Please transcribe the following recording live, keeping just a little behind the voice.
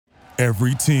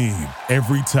Every team,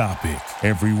 every topic,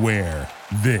 everywhere.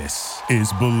 This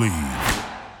is Believe.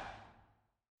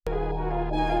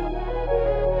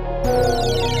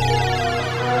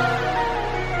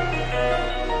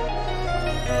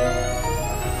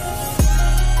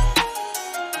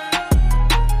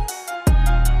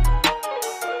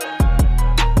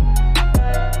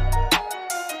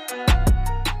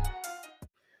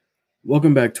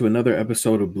 Welcome back to another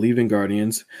episode of Believe in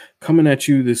Guardians. Coming at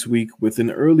you this week with an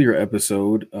earlier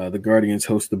episode. The Guardians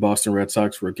host the Boston Red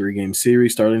Sox for a 3-game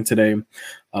series starting today.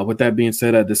 With that being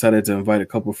said, I decided to invite a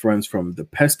couple friends from the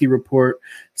Pesky Report.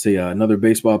 It's another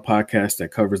baseball podcast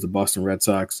that covers the Boston Red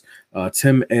Sox.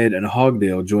 Tim, Ed, and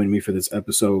Hogdale joined me for this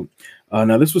episode.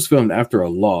 Now, this was filmed after a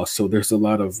loss, so there's a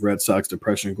lot of Red Sox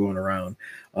depression going around.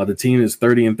 The team is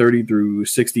 30-30 through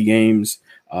 60 games.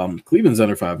 Cleveland's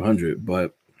under 500,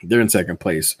 but they're in second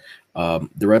place. The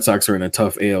Red Sox are in a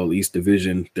tough AL East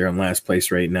division. They're in last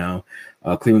place right now.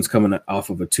 Cleveland's coming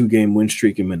off of a 2-game win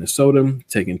streak in Minnesota,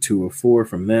 taking 2 of 4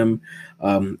 from them.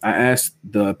 I asked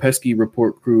the Pesky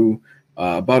Report crew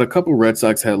about a couple Red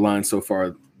Sox headlines so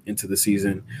far into the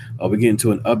season. We get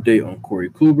into an update on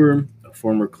Corey Kluber, a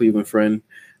former Cleveland friend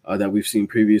that we've seen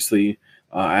previously.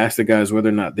 I asked the guys whether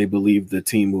or not they believe the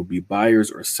team will be buyers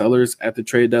or sellers at the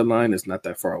trade deadline. It's not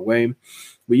that far away.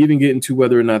 We even get into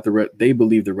whether or not they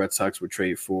believe the Red Sox would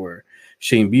trade for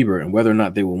Shane Bieber and whether or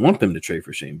not they will want them to trade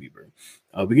for Shane Bieber.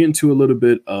 We get into a little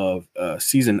bit of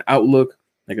season outlook.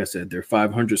 Like I said, they're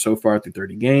 500 so far through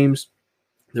 30 games.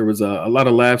 There was a lot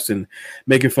of laughs and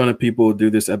making fun of people do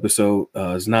this episode.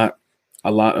 There's not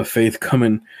a lot of faith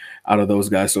coming out of those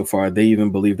guys so far. They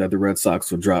even believe that the Red Sox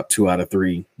will drop 2 out of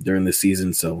 3 during the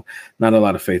season. So not a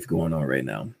lot of faith going on right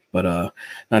now. But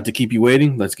not to keep you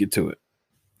waiting, let's get to it.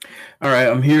 All right,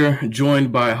 I'm here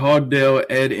joined by Hogdale,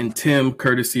 Ed, and Tim,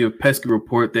 courtesy of Pesky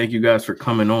Report. Thank you guys for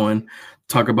coming on.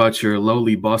 Talk about your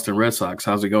lowly Boston Red Sox.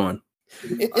 How's it going?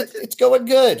 It's going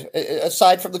good.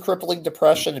 Aside from the crippling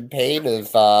depression and pain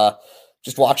of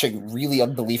just watching really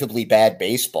unbelievably bad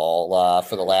baseball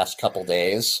for the last couple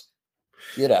days,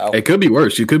 you know. It could be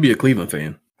worse. You could be a Cleveland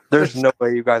fan. There's no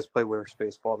way you guys play worse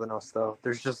baseball than us, though.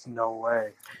 There's just no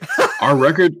way. Our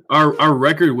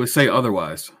record would say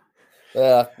otherwise.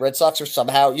 Red Sox are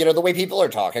somehow, the way people are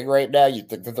talking right now, you'd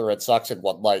think that the Red Sox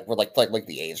were playing like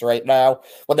the A's right now,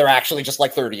 when they're actually just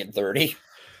like 30-30.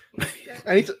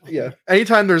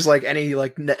 Anytime there's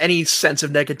any sense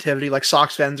of negativity, like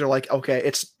Sox fans are like, okay,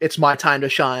 it's my time to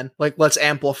shine. Like, let's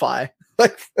amplify.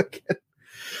 The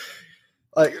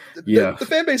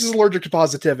fan base is allergic to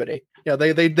positivity. Yeah,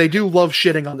 they do love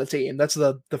shitting on the team. That's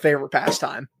the favorite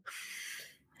pastime.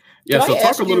 Yeah, so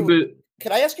talk a little bit.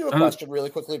 Can I ask you a question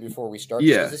really quickly before we start?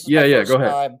 Yeah, go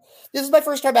ahead. This is my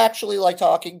first time actually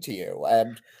talking to you,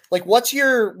 and what's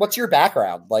your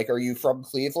background? Are you from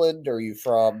Cleveland? Are you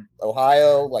from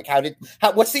Ohio?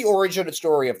 What's the origin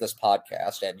story of this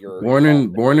podcast? And you're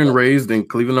born and raised in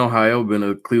Cleveland, Ohio. Been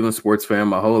a Cleveland sports fan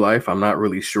my whole life. I'm not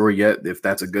really sure yet if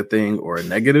that's a good thing or a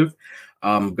negative.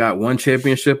 Got 1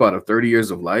 championship out of 30 years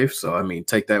of life, so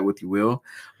take that with you will.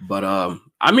 But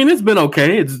it's been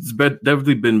okay. It's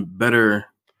definitely been better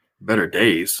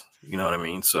days. You know what I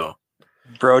mean? So,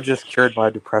 bro, just cured my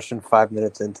depression 5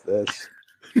 minutes into this.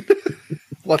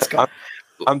 Let's go.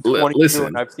 I'm 22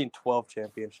 and I've seen 12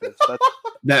 championships.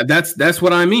 That's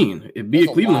what I mean. If be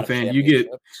a Cleveland fan,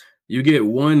 you get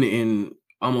 1 in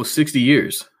almost 60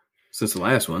 years since the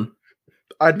last one.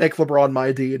 I'd make LeBron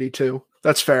my deity too.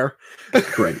 That's fair.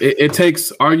 Correct. It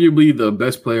takes arguably the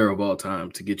best player of all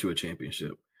time to get you a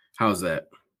championship. How's that?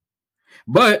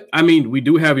 But we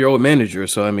do have your old manager,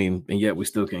 so and yet we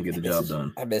still can't get the job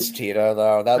done. I miss Tito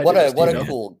though.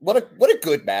 What a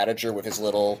good manager with his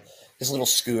little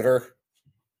scooter.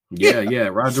 Yeah.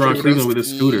 Roger on Cleveland with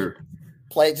his scooter.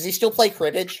 Does he still play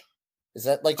cribbage? Is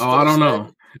that I don't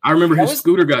know. I remember his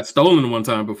scooter got stolen one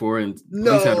time before, and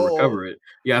police had to recover it.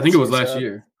 Yeah, I think it was last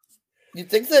year. You'd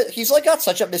think that he's got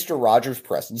such a Mr. Rogers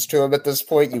presence to him at this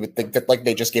point. You would think that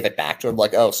they just give it back to him.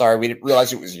 Oh, sorry, we didn't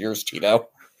realize it was yours, Tito.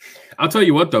 I'll tell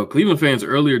you what, though, Cleveland fans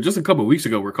earlier, just a couple of weeks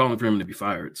ago, were calling for him to be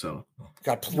fired. So,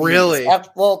 God, please. Really?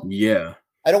 Yeah.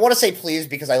 I don't want to say please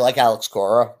because I like Alex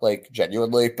Cora,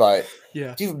 genuinely, but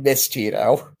yeah, do miss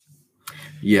Tito.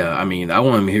 Yeah, I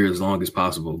want him here as long as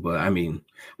possible. But when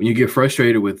you get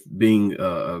frustrated with being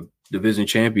a division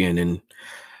champion and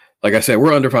like I said,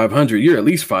 we're under 500. You're at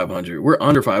least 500. We're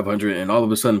under 500, and all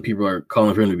of a sudden people are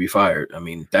calling for him to be fired.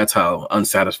 That's how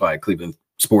unsatisfied Cleveland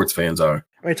sports fans are.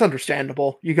 It's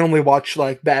understandable. You can only watch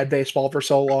bad baseball for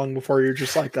so long before you're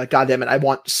just God damn it, I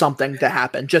want something to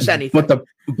happen, just anything.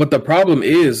 But the problem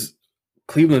is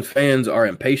Cleveland fans are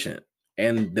impatient,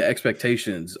 and the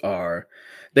expectations are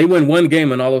They win one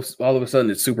game and all of a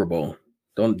sudden it's Super Bowl.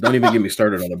 Don't even get me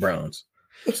started on the Browns.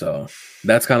 So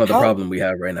that's kind of the problem we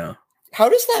have right now. How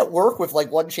does that work with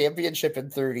like one championship in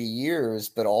 30 years,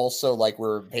 but also like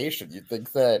we're impatient? You'd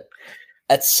think that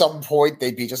at some point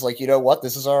they'd be just like, you know what,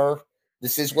 this is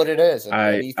what it is.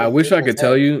 I wish I could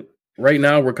tell you. Right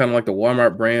now, we're kind of like the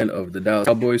Walmart brand of the Dallas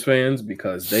Cowboys fans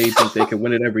because they think they can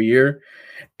win it every year.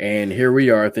 And here we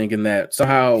are thinking that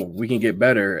somehow we can get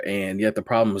better, and yet the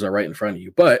problems are right in front of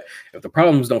you. But if the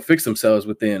problems don't fix themselves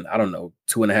within,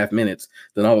 2.5 minutes,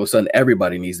 then all of a sudden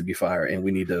everybody needs to be fired, and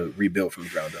we need to rebuild from the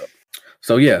ground up.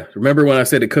 So, yeah, remember when I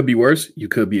said it could be worse? You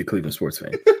could be a Cleveland sports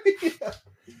fan. Yeah.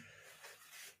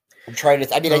 I'm trying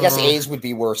to – I guess A's would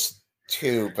be worse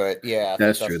too, but yeah.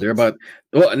 That's true.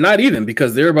 Not even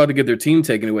because they're about to get their team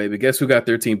taken away. But guess who got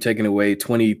their team taken away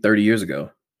 20, 30 years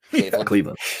ago?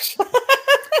 Cleveland.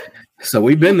 So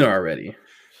we've been there already.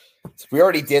 We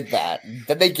already did that.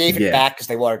 Then they gave it back because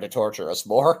they wanted to torture us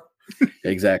more.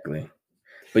 Exactly.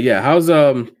 But yeah, how's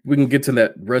we can get to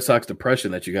that Red Sox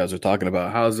depression that you guys are talking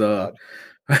about. How's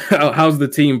the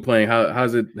team playing?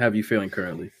 How's it have you feeling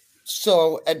currently?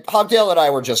 So, and Hogdale and I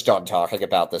were just done talking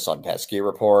about this on Pesky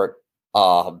Report.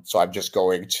 So I'm just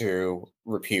going to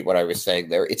repeat what I was saying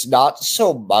there. It's not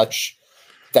so much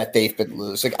that they've been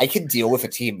losing. I can deal with a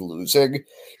team losing.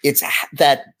 It's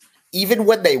that even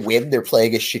when they win, they're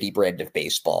playing a shitty brand of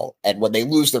baseball. And when they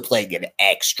lose, they're playing an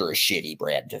extra shitty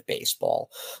brand of baseball.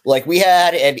 Like we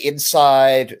had an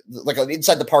inside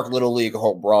the park Little League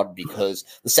home run because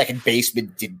the second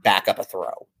baseman didn't back up a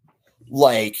throw.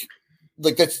 Like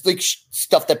that's like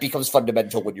stuff that becomes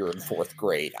fundamental when you're in fourth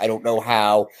grade. I don't know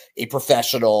how a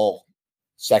professional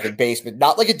second baseman,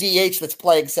 not like a DH that's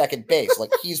playing second base.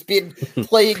 Like he's been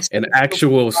playing an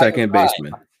actual second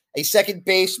baseman. A second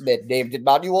baseman named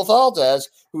Emmanuel Valdez,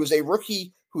 who is a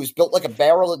rookie who is built like a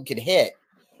barrel and can hit.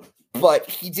 But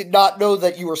he did not know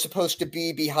that you were supposed to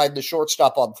be behind the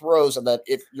shortstop on throws, and that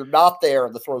if you're not there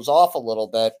and the throw's off a little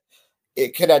bit,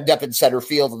 it can end up in center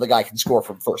field and the guy can score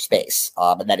from first base.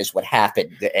 And that is what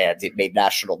happened, and it made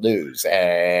national news.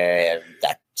 And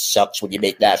that sucks when you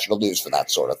make national news for that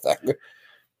sort of thing.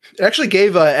 It actually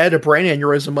gave Ed a brain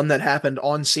aneurysm when that happened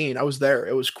on scene. I was there.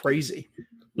 It was crazy.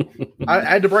 I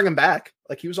had to bring him back.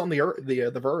 Like he was on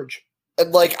the verge.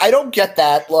 And like I don't get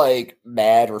that like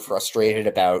mad or frustrated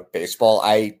about baseball.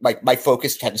 My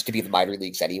focus tends to be the minor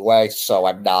leagues anyway, so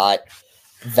I'm not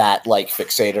that like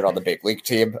fixated on the big league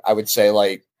team. I would say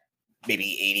like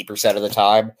maybe 80% of the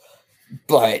time.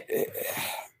 But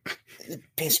it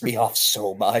pissed me off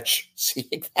so much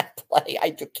seeing that play.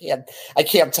 I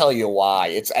can't tell you why.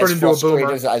 It's as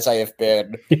frustrated as I have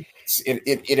been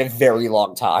in a very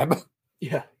long time.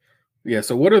 Yeah. Yeah,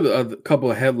 so what are the couple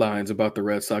of headlines about the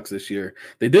Red Sox this year?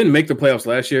 They didn't make the playoffs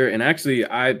last year, and actually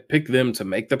I picked them to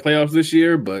make the playoffs this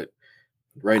year, but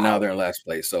right now they're in last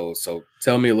place. So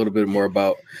tell me a little bit more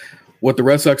about what the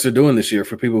Red Sox are doing this year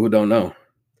for people who don't know.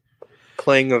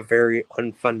 Playing a very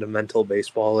unfundamental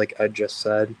baseball, like I just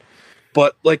said.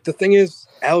 But like the thing is,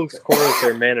 Alex Cora is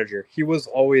their manager. He was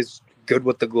always good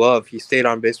with the glove. He stayed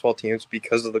on baseball teams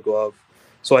because of the glove.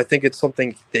 So I think it's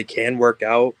something they can work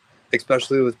out,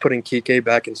 especially with putting Kike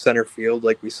back in center field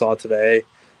like we saw today.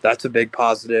 That's a big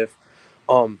positive.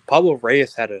 Pablo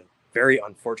Reyes had a very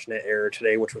unfortunate error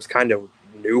today, which was kind of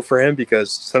new for him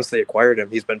because since they acquired him,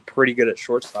 he's been pretty good at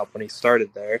shortstop when he started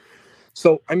there.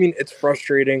 So, I mean, it's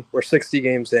frustrating. We're 60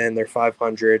 games in. They're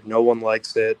 500. No one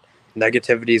likes it.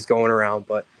 Negativity is going around,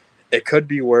 but it could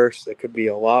be worse. It could be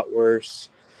a lot worse.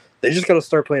 They just got to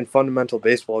start playing fundamental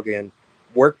baseball again.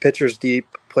 Work pitchers deep,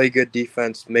 play good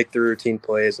defense, make the routine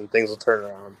plays, and things will turn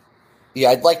around. Yeah,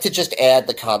 I'd like to just add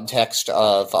the context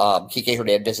of Kike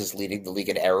Hernandez is leading the league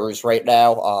in errors right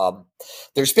now.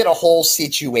 There's been a whole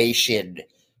situation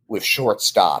with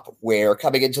shortstop where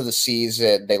coming into the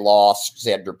season, they lost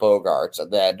Xander Bogaerts,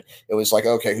 and then it was like,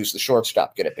 okay, who's the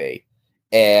shortstop going to be?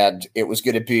 And it was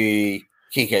going to be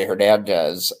Kike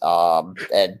Hernandez. And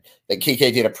then Kike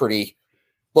did it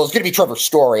was going to be Trevor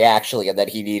Story, actually, and then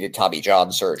he needed Tommy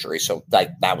John surgery, so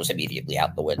that was immediately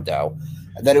out the window.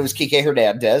 And then it was Kike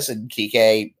Hernandez, and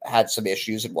Kike had some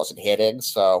issues and wasn't hitting,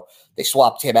 so they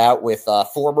swapped him out with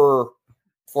former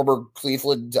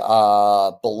Cleveland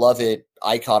beloved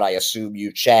icon, I assume,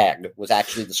 Yu Chang, was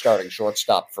actually the starting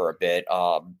shortstop for a bit.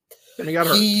 And he got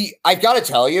hurt. I've got to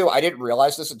tell you, I didn't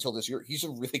realize this until this year. He's a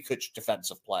really good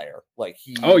defensive player.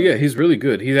 He's really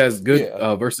good. He has good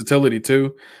versatility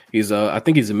too. He's I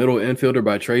think he's a middle infielder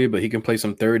by trade, but he can play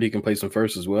some third. He can play some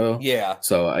first as well. Yeah.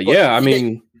 So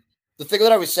the thing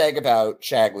that I was saying about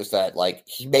Chang was that, like,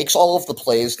 he makes all of the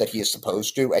plays that he is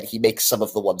supposed to, and he makes some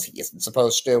of the ones he isn't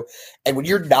supposed to. And when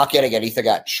you're not getting anything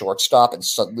at shortstop, and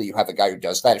suddenly you have a guy who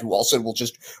does that, who also will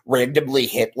just randomly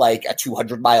hit, like, a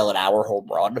 200-mile-an-hour home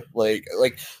run,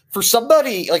 like for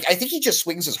somebody, like, I think he just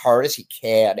swings as hard as he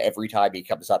can every time he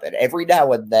comes up, and every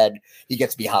now and then he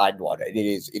gets behind one, and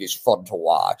it is fun to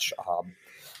watch.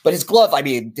 But his glove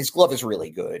is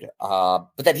really good. But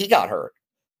then he got hurt.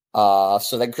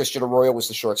 So then Christian Arroyo was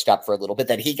the shortstop for a little bit.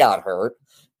 Then he got hurt.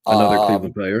 Another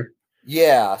Cleveland player.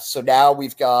 Yeah. So now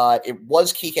it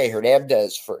was Kike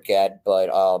Hernandez for again, but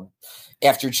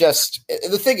after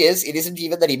the thing is, it isn't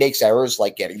even that he makes errors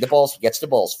like getting the balls. He gets the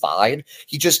balls fine.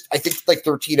 I think like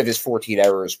 13 of his 14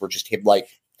 errors were just him like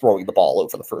throwing the ball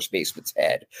over the first baseman's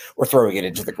head, or throwing it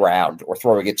into the ground, or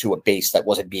throwing it to a base that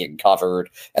wasn't being covered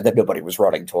and that nobody was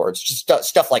running towards. Just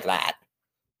stuff like that.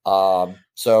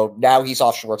 So now he's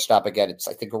off shortstop again.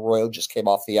 I think Arroyo just came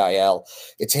off the IL.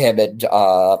 It's him and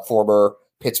former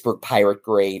Pittsburgh Pirate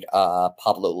great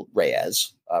Pablo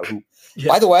Reyes, who,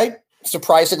 by the way,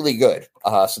 surprisingly good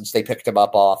since they picked him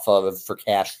up for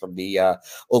cash from the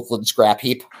Oakland scrap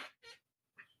heap.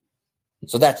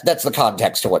 So that's the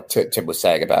context to what Tim was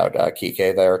saying about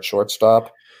Kike there at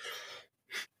shortstop.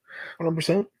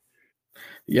 100%.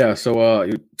 Yeah, so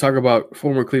you talk about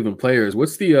former Cleveland players.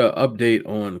 What's the update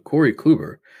on Corey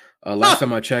Kluber? Last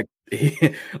time I checked,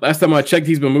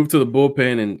 he's been moved to the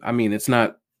bullpen, and I mean it's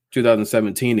not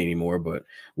 2017 anymore. But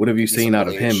what have you seen out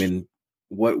of him, and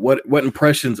what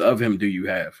impressions of him do you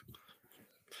have?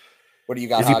 What do you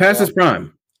got? Is he past his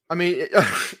prime? I mean,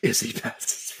 is he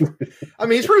past? I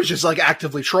mean, he's pretty much just like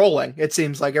actively trolling. It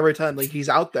seems like every time like he's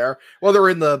out there, whether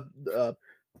in the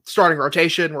starting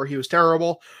rotation where he was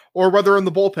terrible, or whether in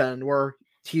the bullpen where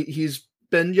he's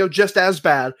been just as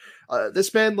bad.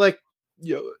 This man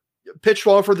pitched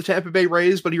well for the Tampa Bay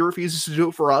Rays, but he refuses to do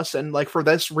it for us, and like for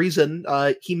this reason,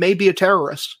 he may be a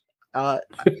terrorist,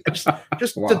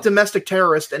 just Wow. a domestic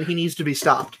terrorist, and he needs to be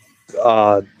stopped.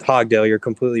 Hogdale, you're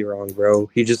completely wrong, bro.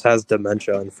 He just has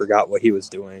dementia and forgot what he was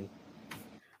doing.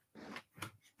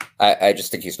 I just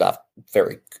think he's not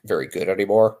very, very good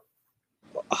anymore.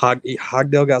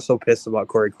 Hogdale got so pissed about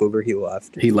Corey Kluber, he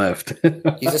left.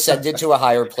 He's ascended to a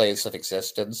higher place of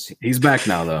existence. He's back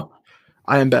now, though.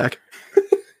 I am back.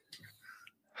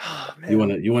 Oh, you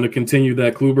want to continue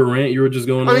that Kluber rant you were just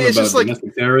going on it's about just like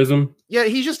domestic terrorism? Yeah,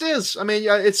 he just is. I mean,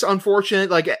 it's unfortunate.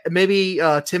 Like maybe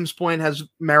Tim's point has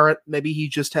merit. Maybe he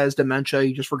just has dementia.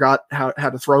 He just forgot how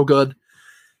to throw good.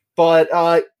 But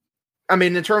I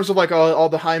mean, in terms of like all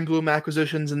the Heimblum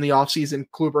acquisitions in the offseason,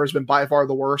 Kluber has been by far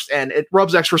the worst, and it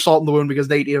rubs extra salt in the wound because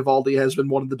Nate Eovaldi has been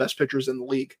one of the best pitchers in the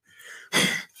league.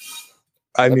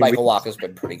 I mean, Michael Walker's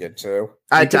been pretty good too.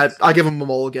 I give him a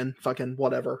mulligan. Fucking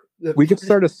whatever. We could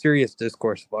start a serious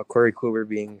discourse about Corey Kluber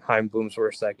being Heimblum's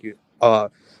worst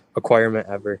acquirement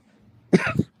ever.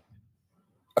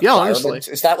 Yeah, honestly.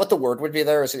 Is that what the word would be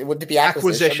there? Would it be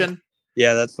acquisition?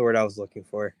 Yeah, that's the word I was looking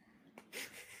for.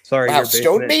 Sorry, wow,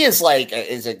 Stone Me is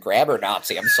a grammar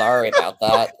Nazi. I'm sorry about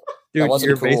that. Dude, that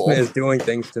your cool. basement is doing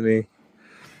things to me.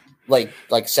 Like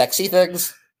sexy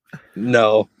things?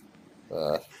 No.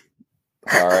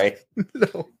 All right.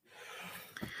 No.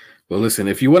 Well, listen,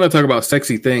 if you want to talk about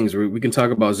sexy things, we can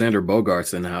talk about Xander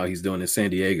Bogaerts and how he's doing in San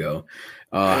Diego.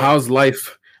 How's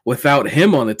life without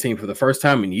him on the team for the first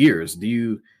time in years? Do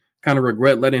you kind of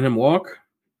regret letting him walk?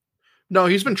 No,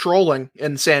 he's been trolling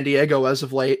in San Diego as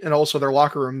of late, and also their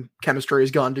locker room chemistry has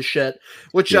gone to shit,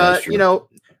 which, not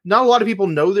a lot of people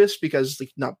know this because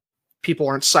people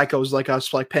aren't psychos like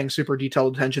us, like paying super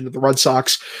detailed attention to the Red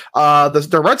Sox.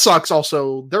 The Red Sox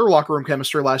also, their locker room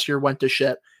chemistry last year went to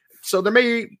shit. So there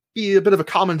may be a bit of a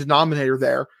common denominator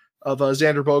there of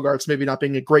Xander Bogaerts maybe not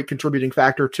being a great contributing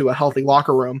factor to a healthy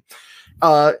locker room.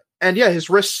 And yeah, his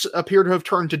wrists appear to have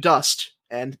turned to dust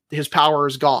and his power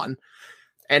is gone.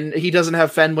 And he doesn't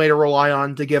have Fenway to rely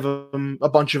on to give him a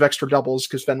bunch of extra doubles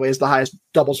because Fenway is the highest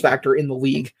doubles factor in the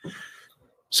league.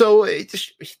 So, I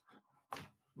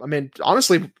mean,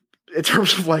 honestly, in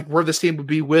terms of like where this team would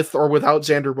be with or without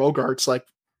Xander Bogaerts, like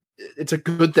it's a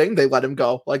good thing they let him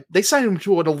go. Like they signed him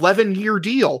to an 11-year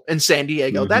deal in San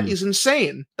Diego. Mm-hmm. That is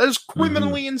insane. That is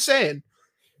criminally insane.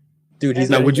 Dude,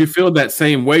 would you feel that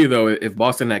same way though if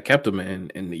Boston had kept him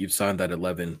and you've signed that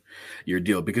 11-year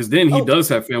deal? Because then he does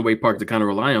have Fenway Park to kind of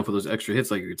rely on for those extra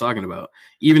hits like you're talking about.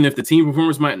 Even if the team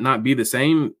performance might not be the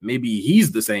same, maybe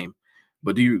he's the same.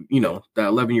 But that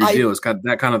 11-year deal is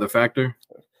that kind of the factor?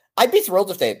 I'd be thrilled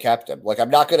if they had kept him. Like,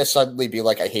 I'm not going to suddenly be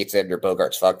like, I hate Xander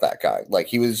Bogaerts. Fuck that guy. Like,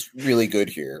 he was really good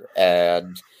here.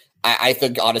 And I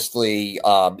think honestly,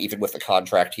 even with the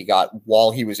contract he got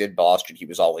while he was in Boston, he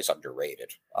was always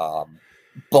underrated.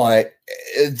 But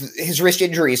his wrist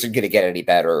injury isn't going to get any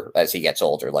better as he gets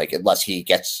older. Like unless he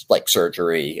gets like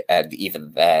surgery, and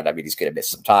even then, I mean, he's going to miss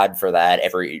some time for that.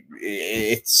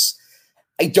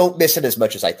 I don't miss him as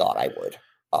much as I thought I would.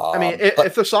 I mean,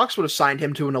 if the Sox would have signed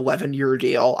him to an 11-year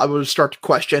deal, I would start to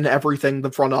question everything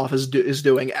the front office is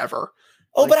doing ever.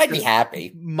 Oh, but I'd be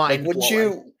happy. Mind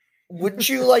wouldn't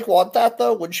you like want that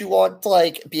though? Wouldn't you want to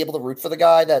like be able to root for the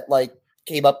guy that like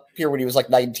came up here when he was like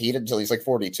 19 until he's like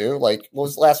 42? Like, what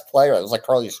was the last player? It was like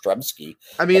Carly Yastrzemski.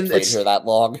 I mean, played here that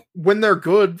long. When they're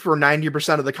good for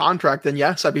 90% of the contract, then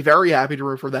yes, I'd be very happy to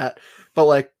root for that. But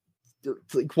like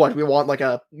what, we want like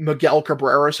a Miguel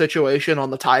Cabrera situation on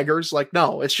the Tigers? Like,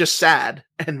 no, it's just sad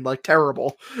and like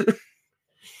terrible.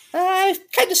 I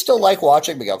kind of still like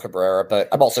watching Miguel Cabrera, but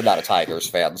I'm also not a Tigers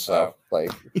fan, so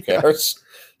like, who cares?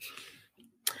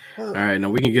 All right, now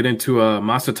we can get into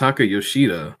Masataka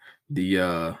Yoshida,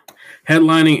 the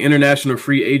headlining international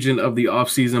free agent of the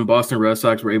offseason. Boston Red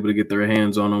Sox were able to get their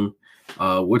hands on him.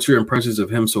 What's your impressions of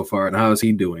him so far, and how is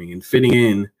he doing and fitting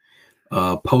in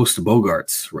post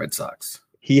Bogarts Red Sox?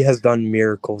 He has done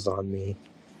miracles on me.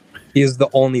 He is the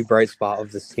only bright spot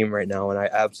of this team right now, and I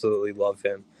absolutely love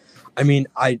him. I mean,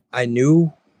 I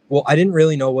didn't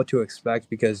really know what to expect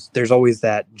because there's always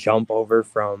that jump over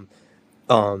from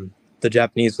the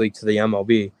Japanese league to the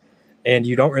MLB, and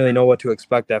you don't really know what to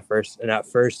expect at first. And at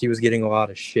first, he was getting a lot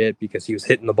of shit because he was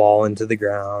hitting the ball into the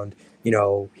ground. You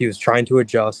know, he was trying to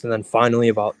adjust, and then finally,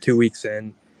 about 2 weeks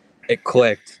in, it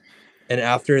clicked. And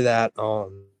after that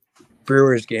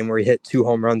Brewers game where he hit 2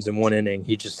 home runs in 1 inning,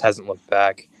 he just hasn't looked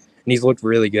back, and he's looked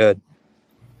really good.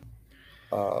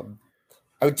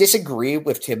 I would disagree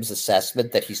with Tim's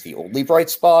assessment that he's the only bright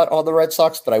spot on the Red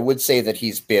Sox, but I would say that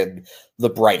he's been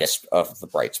the brightest of the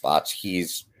bright spots.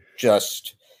 He's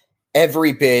just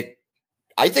every bit,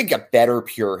 I think, a better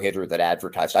pure hitter than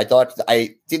advertised. I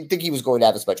didn't think he was going to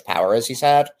have as much power as he's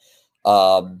had.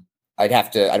 I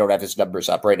don't have his numbers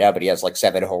up right now, but he has like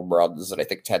 7 home runs and I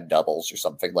think 10 doubles or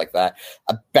something like that.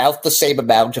 About the same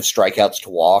amount of strikeouts to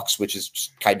walks, which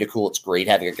is kind of cool. It's great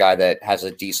having a guy that has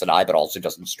a decent eye, but also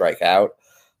doesn't strike out.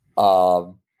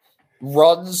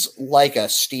 Runs like a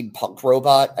steampunk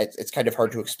robot. It's kind of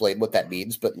hard to explain what that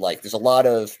means, but like there's a lot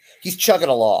of, he's chugging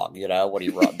along, you know, when he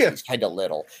runs. Yeah. He's kind of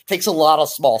little. Takes a lot of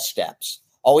small steps.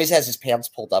 Always has his pants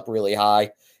pulled up really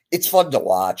high. It's fun to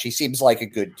watch. He seems like a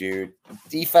good dude.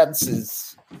 Defense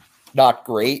is not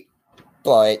great,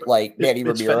 but like Manny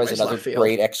Ramirez, another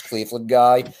great ex-Cleveland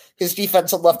guy. His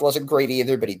defense on left wasn't great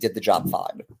either, but he did the job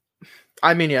fine.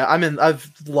 I mean, yeah,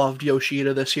 I've loved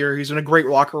Yoshida this year. He's been a great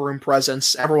locker room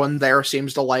presence. Everyone there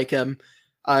seems to like him.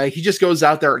 He just goes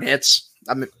out there and hits.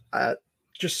 I mean,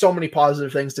 just so many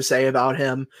positive things to say about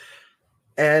him.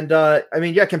 And I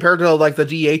mean, yeah, compared to like the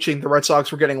DHing the Red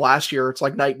Sox were getting last year, it's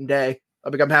like night and day. I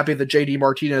mean, I'm happy that JD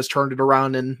Martinez turned it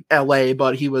around in LA,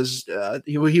 but he was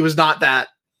not that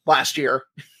last year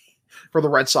for the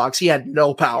Red Sox. He had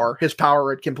no power. His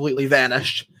power had completely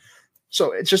vanished.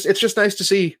 So it's just nice to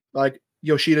see like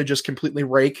Yoshida just completely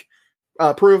rake,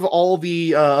 prove all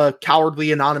the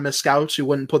cowardly anonymous scouts who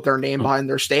wouldn't put their name behind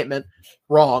their statement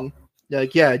wrong.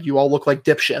 Like, yeah, you all look like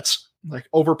dipshits. Like,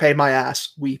 overpay my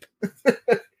ass, weep.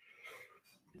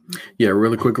 Yeah,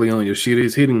 really quickly on Yoshida,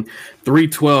 he's hitting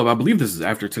 312. I believe this is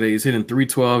after today. He's hitting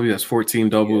 312. He has 14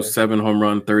 doubles, 7 home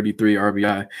run, 33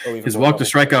 RBI. His walk to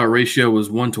strikeout ratio was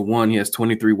 1-1. He has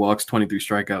 23 walks, 23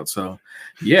 strikeouts. So,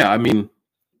 yeah, I mean,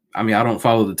 I don't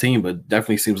follow the team, but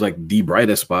definitely seems like the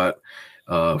brightest spot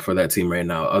for that team right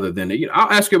now. Other than,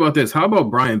 I'll ask you about this. How about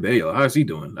Brian Bayo? How's he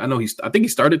doing? I think he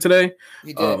started today.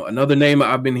 He did. Another name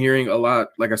I've been hearing a lot.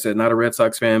 Like I said, not a Red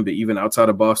Sox fan, but even outside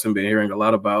of Boston, been hearing a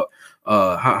lot about.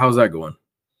 How's that going?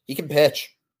 He can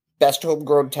pitch. Best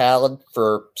homegrown talent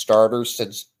for starters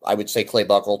since I would say Clay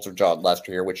Buchholz or John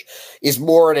Lester here, which is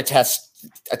more a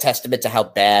testament to how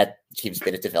bad the team's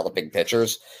been at developing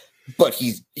pitchers. But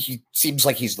he seems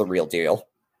like he's the real deal.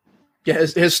 Yeah,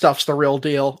 his stuff's the real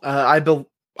deal. I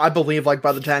believe like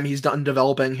by the time he's done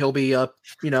developing, he'll be a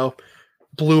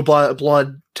blue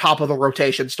blood top of the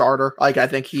rotation starter. Like I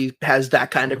think he has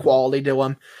that kind of quality to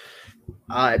him.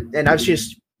 And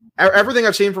everything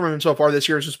I've seen from him so far this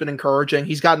year has just been encouraging.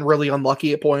 He's gotten really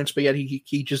unlucky at points, but yet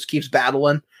he just keeps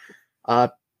battling.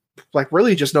 Like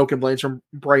really just no complaints from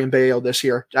Brian Bayo this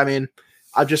year. I mean,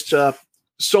 I've just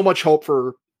so much hope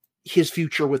for his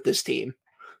future with this team.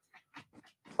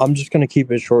 I'm just going to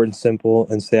keep it short and simple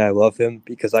and say I love him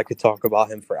because I could talk about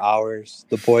him for hours.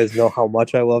 The boys know how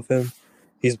much I love him.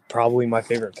 He's probably my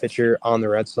favorite pitcher on the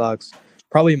Red Sox.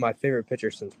 probably my favorite pitcher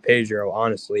since Pedro,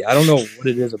 honestly. I don't know what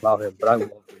it is about him, but I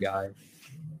love the guy.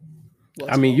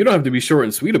 I mean, you don't have to be short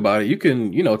and sweet about it. You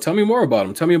can, tell me more about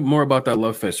him. Tell me more about that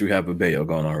love fest you have with Bayo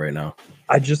going on right now.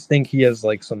 I just think he has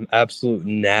like some absolute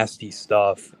nasty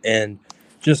stuff, and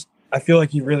just I feel like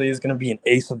he really is going to be an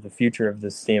ace of the future of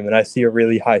this team, and I see a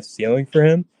really high ceiling for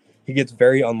him. He gets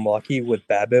very unlucky with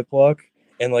BABIP luck,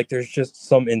 and like there's just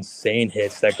some insane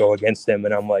hits that go against him,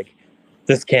 and I'm like,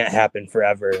 this can't happen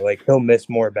forever. Like he'll miss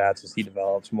more bats as he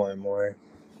develops more and more.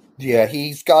 Yeah,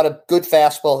 he's got a good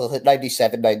fastball. He'll hit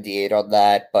 97, 98 on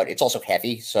that, but it's also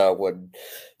heavy. So when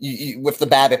with the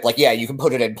BABIP, like, yeah, you can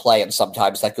put it in play, and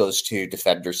sometimes that goes to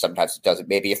defenders, sometimes it doesn't.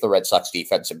 Maybe if the Red Sox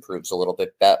defense improves a little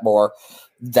bit more,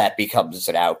 that becomes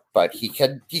an out. But he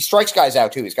strikes guys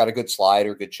out too. He's got a good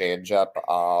slider, good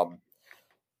changeup.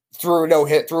 Threw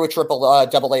a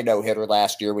double A no hitter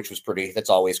last year, which was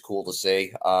that's always cool to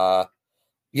see.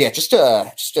 Yeah, just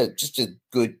a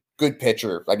good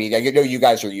pitcher. I mean, I know you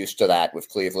guys are used to that with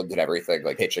Cleveland and everything,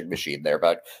 like pitching machine there.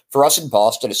 But for us in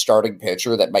Boston, a starting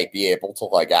pitcher that might be able to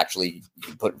like actually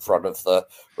put in front of the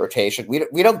rotation,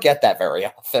 we don't get that very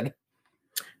often.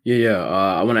 Yeah.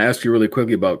 I want to ask you really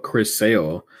quickly about Chris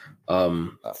Sale.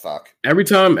 Fuck. Every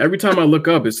time I look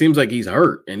up, it seems like he's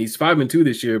hurt, and he's 5-2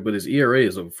 this year, but his ERA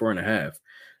is over 4.5.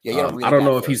 Yeah, I don't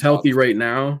know if he's healthy right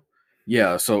now.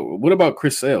 Yeah. So what about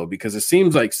Chris Sale? Because it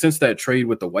seems like since that trade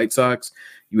with the White Sox,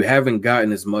 you haven't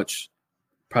gotten as much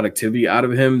productivity out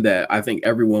of him that I think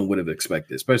everyone would have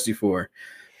expected, especially for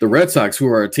the Red Sox, who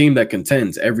are a team that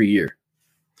contends every year.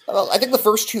 Well, I think the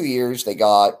first 2 years they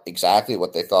got exactly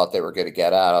what they thought they were going to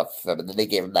get out of him, and then they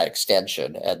gave him that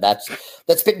extension, and that's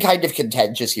been kind of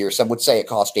contentious here. Some would say it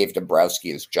cost Dave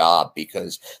Dombrowski his job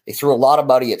because they threw a lot of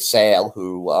money at Sale,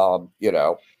 who,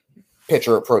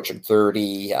 pitcher approaching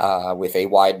 30 with a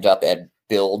wind-up and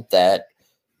build that,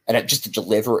 and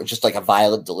just like a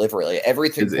violent delivery. Like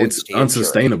everything it's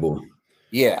unsustainable.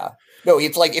 Yeah. No,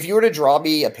 it's like if you were to draw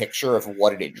me a picture of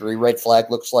what an injury red flag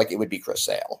looks like, it would be Chris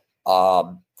Sale.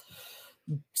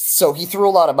 So he threw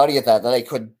a lot of money at that.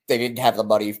 They didn't have the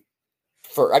money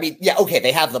for, I mean, yeah, okay,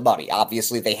 they have the money.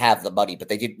 Obviously, they have the money, but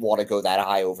they didn't want to go that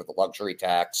high over the luxury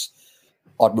tax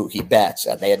on Mookie Betts,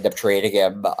 and they ended up trading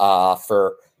him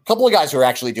for a couple of guys who are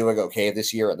actually doing okay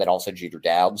this year, and then also Jeter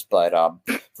Downs. But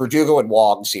Verdugo and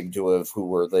Wong seem to have, who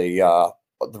were the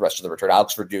rest of the return.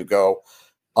 Alex Verdugo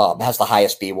has the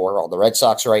highest B-WAR on the Red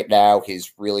Sox right now.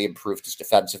 He's really improved his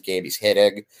defensive game. He's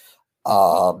hitting.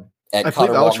 And I believe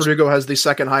Alex Verdugo has the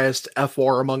second highest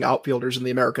FWAR among outfielders in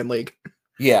the American League.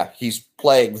 Yeah, he's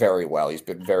playing very well. He's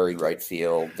been very right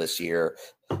field this year.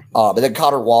 And then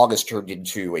Connor Wong has turned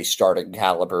into a starting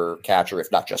caliber catcher,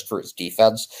 if not just for his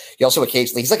defense. He also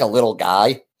occasionally, he's like a little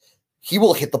guy. He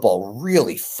will hit the ball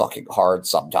really fucking hard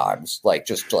sometimes.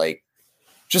 Just like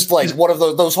one of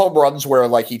those home runs where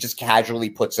like he just casually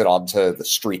puts it onto the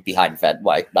street behind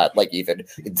Fenway, not like even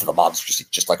into the monster,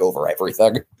 just like over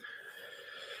everything.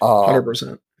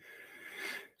 100%.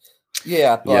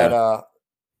 Yeah, but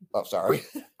oh, sorry.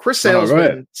 Chris Sale's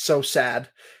been so sad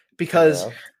because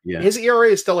his ERA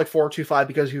is still like 4.25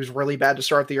 because he was really bad to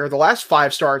start the year. The last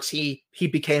 5 starts, he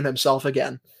became himself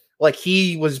again. Like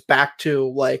he was back to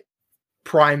like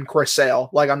prime Chris Sale.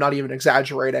 Like I'm not even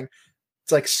exaggerating.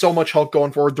 It's like so much hope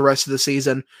going forward the rest of the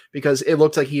season because it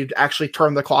looked like he'd actually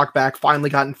turned the clock back,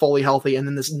 finally gotten fully healthy, and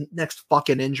then this next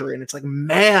fucking injury. And it's like,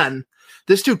 man,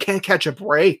 this dude can't catch a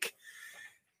break.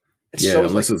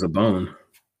 Unless it's a bone.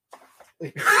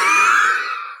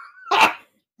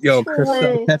 Yo, Chris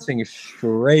catching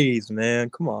strays,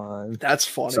 man. Come on. That's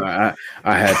funny. Sorry,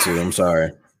 I had to. I'm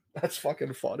sorry. That's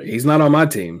fucking funny. He's not on my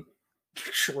team.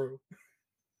 True.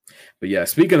 But yeah,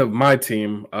 speaking of my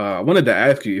team, I wanted to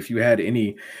ask you if you had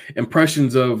any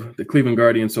impressions of the Cleveland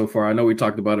Guardians so far. I know we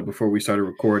talked about it before we started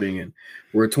recording, and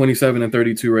we're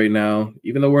 27-32 right now,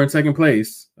 even though we're in second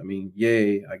place. I mean,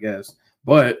 yay, I guess.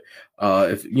 But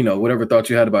if whatever thoughts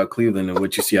you had about Cleveland and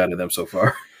what you see out of them so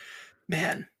far.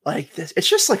 Man, like this, it's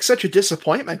just like such a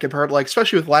disappointment compared to like,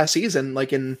 especially with last season,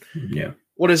 like in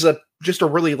what is just a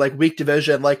really like weak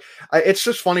division. Like it's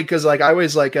just funny because like I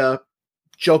always like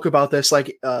joke about this,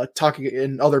 like talking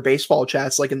in other baseball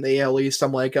chats, like in the AL East,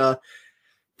 I'm like,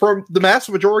 for the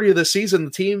massive majority of the season,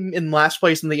 the team in last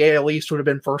place in the AL East would have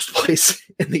been first place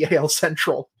in the AL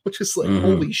Central, which is like,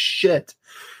 holy shit.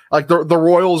 Like the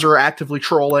Royals are actively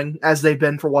trolling as they've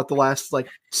been for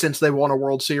since they won a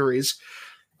World Series.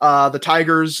 The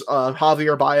Tigers,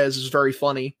 Javier Baez is very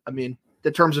funny. I mean,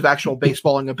 in terms of actual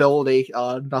baseballing ability,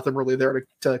 nothing really there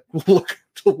to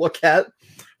look at.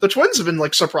 The Twins have been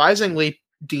like surprisingly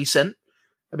decent.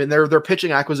 I mean, their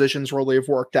pitching acquisitions really have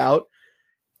worked out.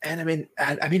 And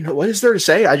I mean, what is there to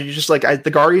say?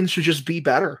 The Guardians should just be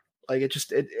better. Like it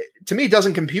to me, it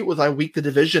doesn't compute with how weak the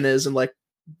division is and like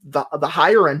the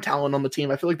higher end talent on the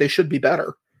team. I feel like they should be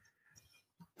better.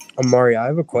 Amari, I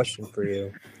have a question for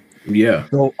you. Yeah.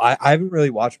 So I haven't really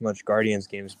watched much Guardians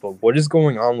games, but what is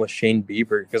going on with Shane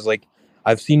Bieber? Because like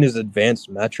I've seen his advanced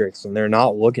metrics and they're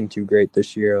not looking too great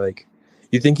this year. Like,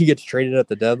 you think he gets traded at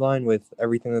the deadline with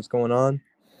everything that's going on?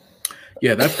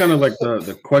 Yeah, that's kind of like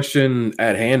the question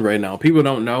at hand right now. People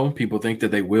don't know. People think that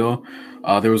they will.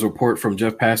 There was a report from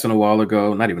Jeff Passan a while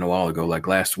ago, not even a while ago, like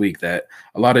last week, that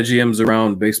a lot of GMs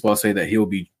around baseball say that he'll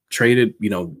be traded,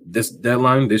 this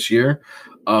deadline this year.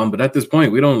 But at this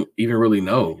point, we don't even really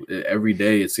know. Every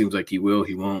day, it seems like he will,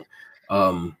 he won't.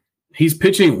 He's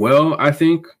pitching well, I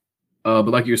think. But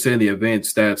like you're saying, the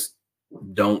advanced stats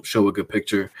don't show a good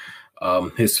picture.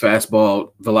 His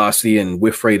fastball velocity and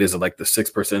whiff rate is like the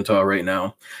 6th percentile right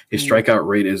now. His strikeout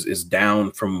rate is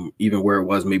down from even where it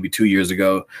was maybe 2 years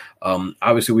ago.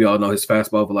 Obviously, we all know his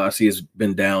fastball velocity has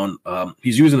been down.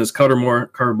 He's using his cutter more,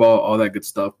 curveball, all that good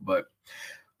stuff, but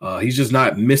he's just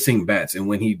not missing bats. And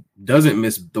when he doesn't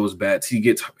miss those bats, he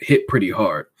gets hit pretty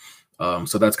hard.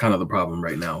 So that's kind of the problem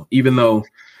right now. Even though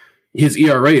his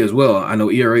ERA as well, I know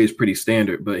ERA is pretty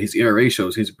standard, but his ERA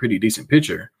shows he's a pretty decent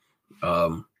pitcher.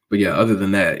 But yeah, other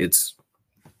than that,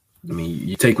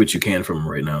 you take what you can from him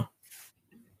right now.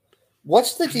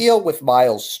 What's the deal with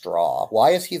Miles Straw? Why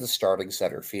is he the starting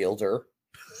center fielder?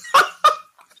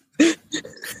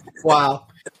 Wow.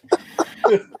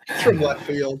 From left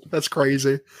field. That's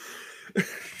crazy.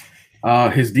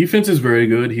 His defense is very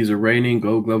good. He's a reigning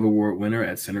Gold Glove Award winner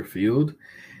at center field.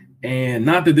 And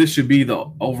not that this should be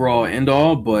the overall end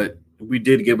all, but we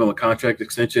did give him a contract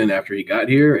extension after he got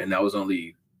here, and that was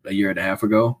only a year and a half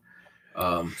ago.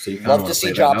 So you love to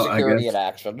see job security in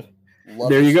action.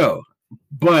 There you go.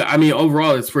 But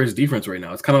overall, it's for his defense right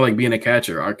now. It's kind of like being a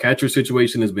catcher. Our catcher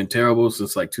situation has been terrible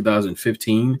since like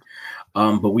 2015.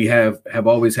 But we have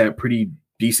always had pretty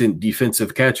decent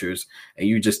defensive catchers, and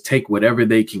you just take whatever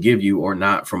they can give you or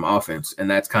not from offense. And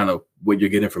that's kind of what you're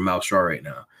getting from Miles Straw right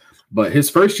now. But his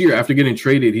first year after getting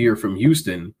traded here from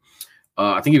Houston,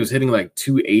 I think he was hitting like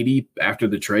 280 after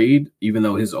the trade, even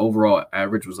though his overall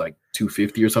average was like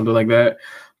 250 or something like that.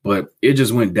 But it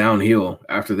just went downhill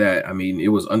after that. It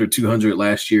was under 200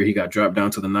 last year. He got dropped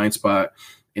down to the 9th spot.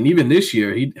 And even this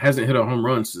year, he hasn't hit a home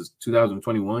run since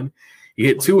 2021. He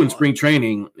hit 2 in spring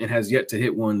training and has yet to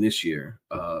hit 1 this year.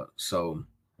 So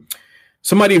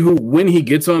somebody who, when he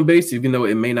gets on base, even though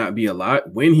it may not be a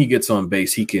lot, when he gets on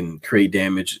base, he can create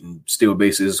damage and steal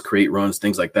bases, create runs,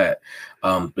 things like that.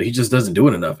 But he just doesn't do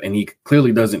it enough. And he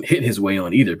clearly doesn't hit his way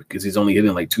on either because he's only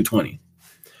hitting like 220.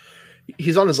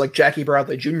 He's on his like Jackie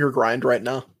Bradley Jr. grind right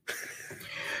now.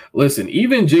 Listen,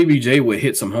 even JBJ would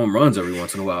hit some home runs every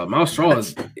once in a while. Miles Straw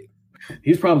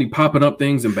he's probably popping up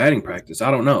things in batting practice. I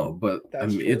don't know, but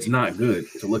it's not good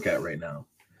to look at right now.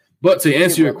 But to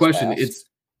answer your question,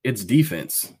 it's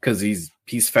defense because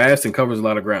he's fast and covers a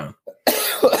lot of ground.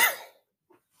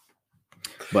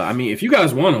 But if you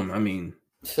guys want him,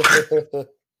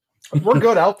 we're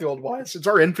good outfield wise. It's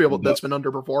our infield that's been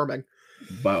underperforming.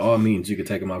 By all means, you can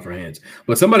take him off our hands.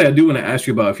 But somebody I do want to ask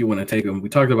you about if you want to take him. We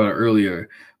talked about it earlier.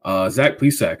 Zach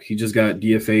Plesac, he just got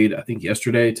DFA'd, I think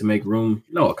yesterday to make room.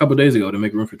 No, a couple days ago to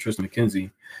make room for Tristan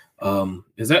McKenzie.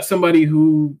 Is that somebody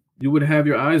who you would have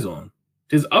your eyes on?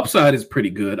 His upside is pretty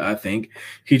good, I think.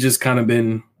 He's just kind of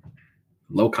been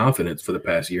low confidence for the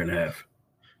past year and a half.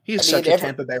 He's such a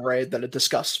Tampa Bay Ray that it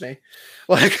disgusts me.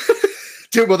 Like,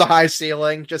 dude with a high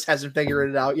ceiling just hasn't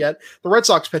figured it out yet. The Red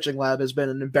Sox pitching lab has been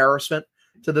an embarrassment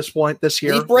to this point this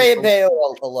year. Leave Brayan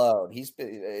Bello alone.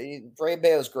 Brayan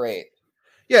Bello's great.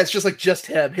 Yeah, it's just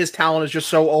him. His talent is just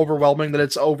so overwhelming that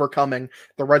it's overcoming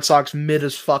the Red Sox mid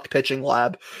as fuck pitching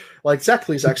lab. Like, Zach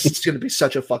Plesac is going to be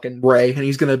such a fucking Ray, and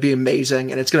he's going to be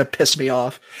amazing, and it's going to piss me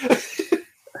off.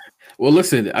 Well,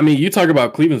 listen, you talk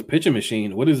about Cleveland's pitching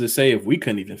machine. What does it say if we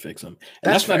couldn't even fix him?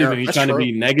 And that's not even me trying to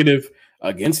be negative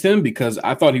against him because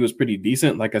I thought he was pretty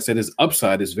decent. Like I said, his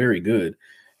upside is very good.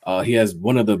 He has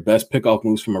one of the best pickoff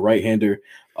moves from a right-hander.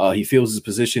 He feels his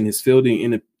position. His fielding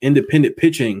in independent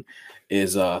pitching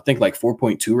is, I think, like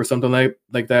 4.2 or something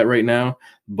like that right now.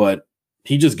 But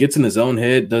he just gets in his own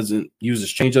head, doesn't use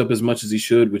his changeup as much as he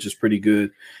should, which is pretty good.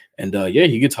 And,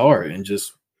 he gets hard and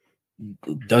just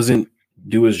doesn't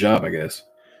do his job, I guess.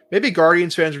 Maybe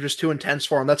Guardians fans are just too intense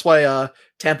for him. That's why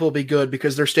Tampa will be good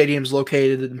because their stadium's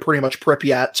located in pretty much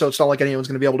Pripyat, so it's not like anyone's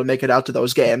going to be able to make it out to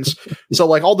those games. So,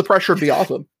 like, all the pressure would be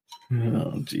off him.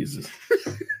 Oh, Jesus.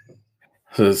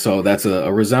 so that's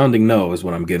a resounding no is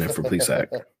what I'm getting from Plesac.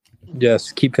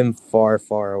 Yes, keep him far,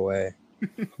 far away.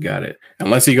 Got it.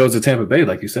 Unless he goes to Tampa Bay,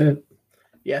 like you said.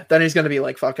 Yeah, then he's going to be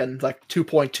like fucking like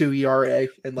 2.2 ERA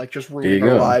and like just ruining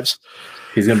our lives.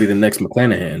 He's going to be the next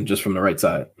McClanahan just from the right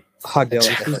side. Hogdale,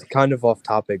 this is kind of off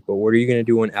topic, but what are you going to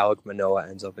do when Alek Manoah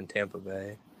ends up in Tampa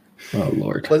Bay? Oh,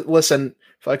 Lord. Listen,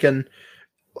 fucking,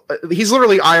 he's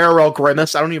literally IRL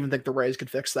Grimace. I don't even think the Rays could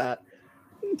fix that.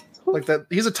 Like that,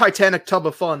 he's a Titanic tub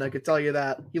of fun. I could tell you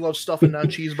that. He loves stuffing down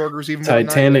cheeseburgers even more.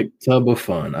 Titanic tub of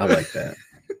fun. I like that.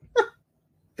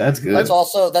 That's good. That's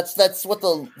also that's what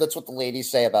the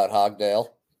ladies say about Hogdale.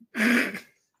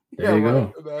 There you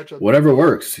go. Imagine. Whatever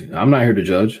works. I'm not here to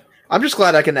judge. I'm just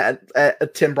glad I can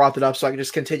Tim brought it up so I can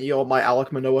just continue on my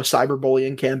Alek Manoah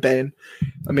cyberbullying campaign.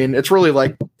 I mean, it's really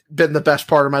like been the best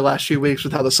part of my last few weeks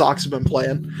with how the Sox have been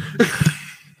playing.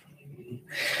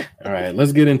 All right,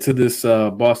 let's get into this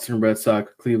Boston Red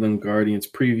Sox Cleveland Guardians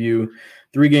preview.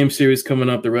 3-game series coming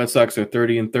up. The Red Sox are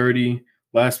 30-30.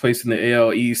 Last place in the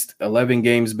AL East, 11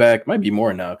 games back. Might be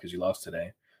more now because you lost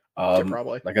today.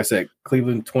 Probably. Like I said,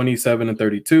 Cleveland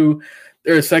 27-32.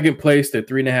 They're in second place. They're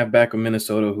 3.5 back of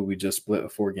Minnesota, who we just split a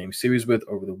 4-game series with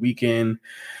over the weekend.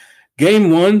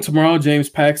 Game 1 tomorrow, James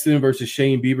Paxton versus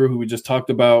Shane Bieber, who we just talked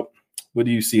about. What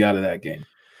do you see out of that game?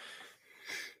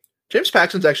 James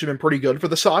Paxton's actually been pretty good for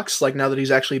the Sox, like now that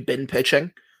he's actually been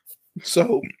pitching.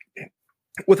 So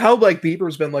with how like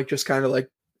Bieber's been like just kind of like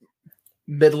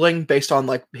middling based on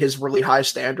like his really high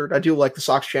standard, I do like the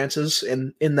Sox chances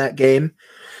in that game.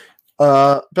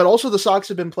 But also the Sox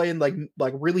have been playing like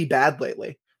really bad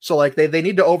lately. So like they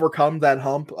need to overcome that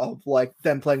hump of like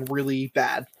them playing really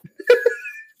bad.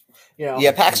 You know?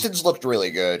 Yeah, Paxton's looked really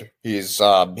good. He's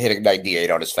hitting 98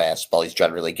 on his fastball. He's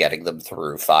generally getting them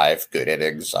through 5 good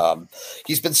innings.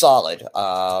 He's been solid.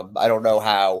 I don't know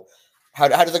how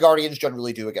do the Guardians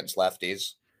generally do against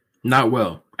lefties? Not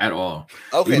well at all.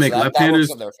 Okay, we make left-handers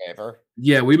in their favor.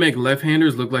 Yeah, we make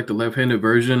left-handers look like the left-handed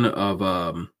version of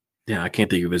I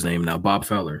can't think of his name now. Bob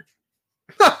Feller.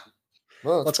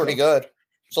 Well, that's pretty good.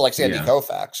 So like Sandy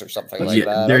Koufax or something like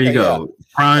that. There you go. Yeah.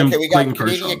 Prime. Okay, we got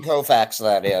Canadian Koufax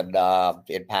then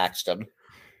in Paxton.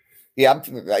 Yeah,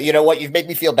 you know what? You've made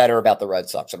me feel better about the Red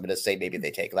Sox. I'm going to say maybe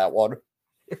they take that one.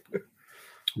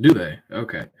 Do they?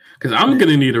 Okay. Because I'm going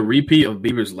to need a repeat of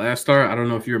Bieber's last start. I don't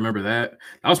know if you remember that.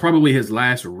 That was probably his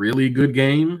last really good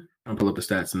game. I'm pull up the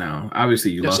stats now.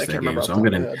 Obviously, you lost that game, so I'm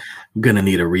gonna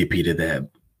need a repeat of that.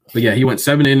 But yeah, he went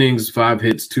 7 innings, 5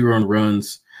 hits, 2 earned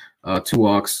runs, 2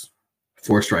 walks,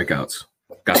 4 strikeouts.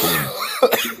 Got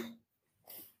the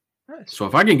win. So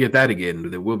if I can get that again,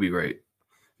 that will be great.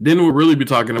 Then we'll really be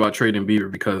talking about trading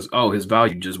Bieber because his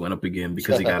value just went up again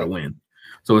because he got a win.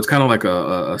 So it's kind of like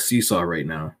a seesaw right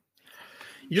now.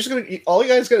 All you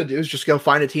guys got to do is just go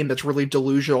find a team that's really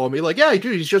delusional and be like, yeah,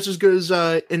 dude, he's just as good as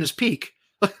in his peak.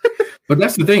 But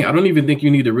that's the thing. I don't even think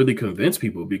you need to really convince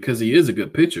people because he is a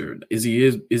good pitcher. Is he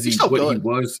what good. He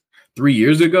was 3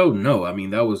 years ago? No, I mean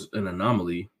that was an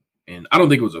anomaly, and I don't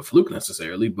think it was a fluke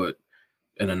necessarily, but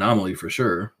an anomaly for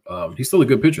sure. He's still a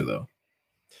good pitcher though.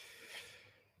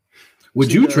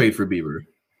 Would you trade for Bieber?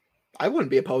 I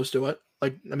wouldn't be opposed to it.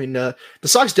 Like, I mean, the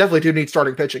Sox definitely do need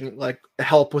starting pitching, like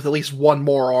help with at least one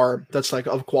more arm that's like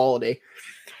of quality.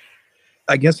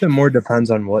 I guess it more depends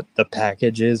on what the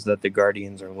package is that the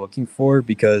Guardians are looking for,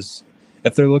 because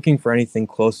if they're looking for anything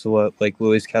close to what like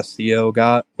Luis Castillo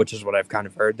got, which is what I've kind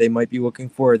of heard they might be looking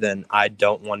for, then I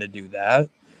don't want to do that.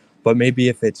 But maybe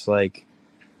if it's like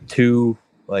 2,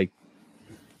 like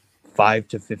 5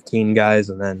 to 15 guys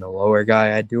and then a lower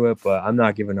guy, I'd do it. But I'm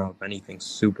not giving up anything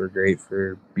super great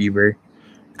for Bieber.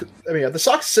 I mean, the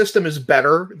Sox system is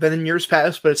better than in years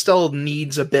past, but it still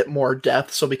needs a bit more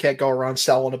depth, so we can't go around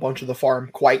selling a bunch of the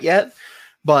farm quite yet.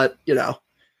 But, well,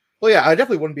 yeah, I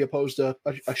definitely wouldn't be opposed to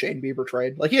a Shane Bieber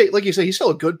trade. Like you said, he's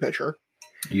still a good pitcher.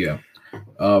 Yeah.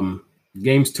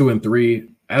 Games 2 and 3,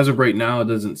 as of right now, it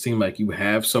doesn't seem like you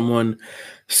have someone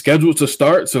scheduled to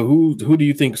start. So who do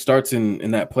you think starts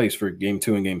in that place for game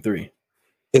 2 and game 3?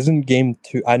 Isn't game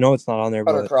 2? I know it's not on there.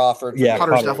 Cutter but Crawford. Yeah,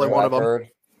 Cutter's definitely one of them.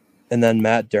 And then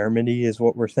Matt Dermody is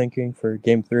what we're thinking for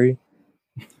game 3.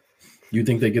 You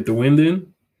think they get the win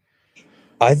then?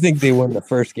 I think they win the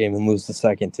first game and lose the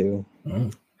second 2.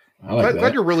 Oh, I like that.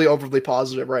 Glad you're really overly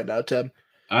positive right now, Tim.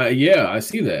 Yeah, I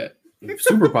see that.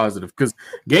 Super positive, because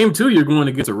game 2 you're going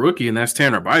against a rookie, and that's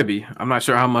Tanner Bybee. I'm not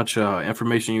sure how much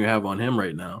information you have on him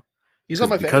right now. He's on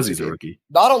my because fantasy he's team. a rookie.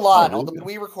 Not a lot. When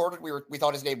we recorded, we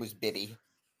thought his name was Bibby.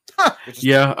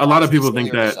 Yeah, a lot of people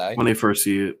think that when they first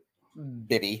see it.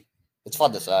 Bibby. It's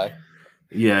fun to say.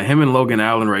 Yeah, him and Logan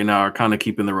Allen right now are kind of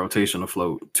keeping the rotation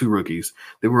afloat. 2 rookies.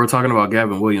 We were talking about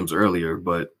Gavin Williams earlier,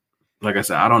 but like I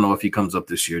said, I don't know if he comes up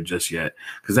this year just yet,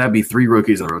 because that'd be 3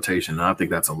 rookies in rotation, and I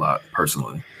think that's a lot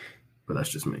personally. but that's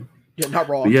just me. Yeah, not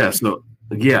wrong.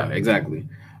 But yeah, exactly.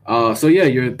 So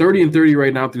you're 30-30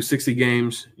 right now through 60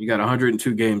 games. You got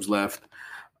 102 games left.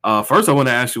 First, I want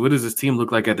to ask you, what does this team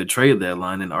look like at the trade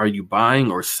deadline, and are you buying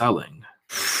or selling?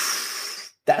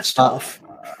 That's tough.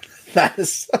 That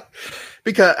is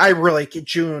because I really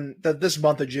this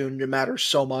month of June matters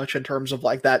so much in terms of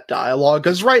like that dialogue.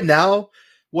 Because right now,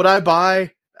 would I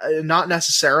buy? Not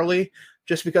necessarily,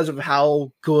 just because of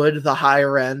how good the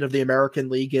higher end of the American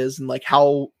League is, and like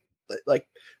how like.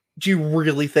 Do you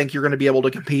really think you're going to be able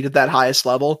to compete at that highest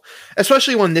level?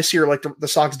 Especially when this year, like the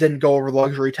Sox didn't go over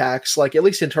luxury tax. Like at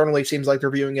least internally, it seems like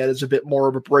they're viewing it as a bit more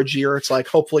of a bridge year. It's like,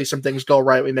 hopefully some things go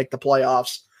right. We make the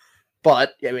playoffs.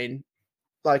 But I mean,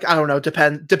 like, I don't know.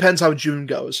 Depends how June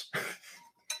goes.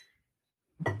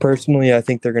 Personally, I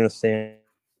think they're going to stand.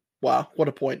 Wow. What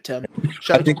a point, Tim.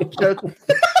 What a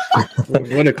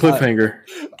cliffhanger.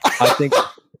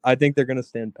 I think they're going to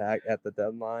stand back at the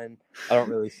deadline. I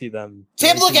don't really see them.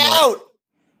 Tim, look out!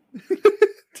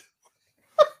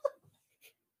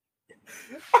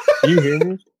 Can you hear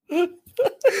me?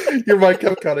 Your mic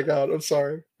kept cutting out. I'm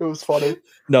sorry. It was funny.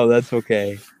 No, that's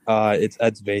okay. It's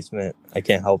Ed's basement. I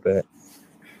can't help it.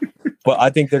 But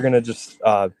I think they're going to just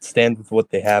stand with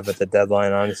what they have at the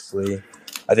deadline, honestly.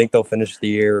 I think they'll finish the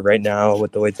year right now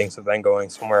with the way things have been going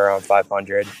somewhere around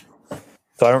 500.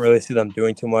 So I don't really see them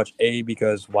doing too much, A,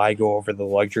 because why go over the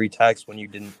luxury tax when you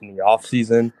didn't in the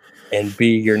offseason? And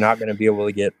B, you're not going to be able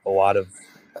to get a lot of,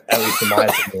 at least in my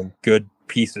opinion, good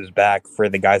pieces back for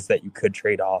the guys that you could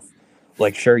trade off.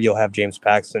 Like, sure, you'll have James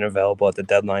Paxton available at the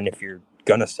deadline if you're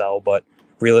going to sell, but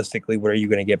realistically, what are you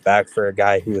going to get back for a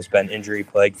guy who has been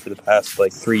injury-plagued for the past,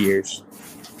 3 years?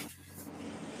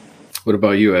 What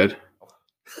about you, Ed?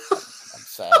 I'm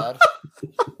sad.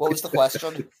 What was the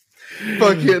question?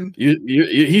 Fucking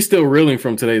he's still reeling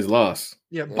from today's loss.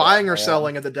 Yeah, buying or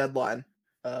selling at the deadline.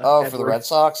 For the Red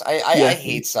Sox? I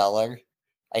hate selling.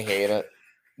 I hate it.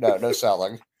 No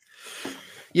selling.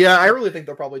 Yeah, I really think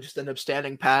they'll probably just end up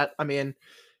standing pat. I mean,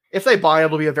 if they buy,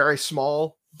 it'll be a very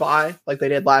small buy, like they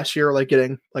did last year, like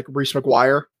getting like Reese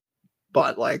McGuire.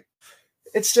 But like,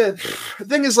 it's the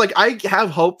thing is, like, I have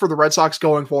hope for the Red Sox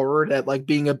going forward at like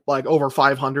being over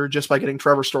 500 just by getting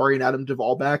Trevor Story and Adam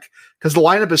Duvall back, because the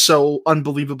lineup is so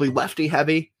unbelievably lefty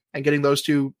heavy, and getting those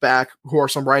two back who are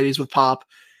some righties with pop,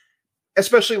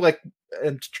 especially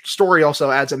and Story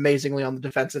also adds amazingly on the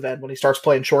defensive end when he starts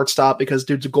playing shortstop, because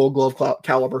dude's a Gold Glove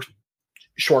caliber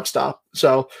shortstop.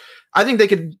 So I think they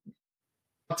could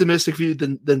optimistic view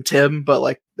than Tim, but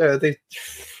like they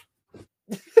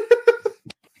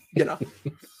Yeah.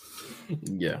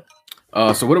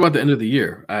 So what about the end of the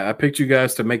year? I picked you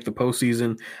guys to make the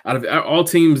postseason. Out of all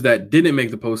teams that didn't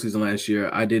make the postseason last year,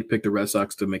 I did pick the Red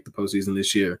Sox to make the postseason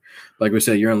this year. Like we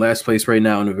said, you're in last place right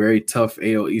now in a very tough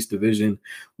AL East division.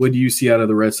 What do you see out of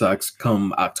the Red Sox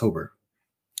come October?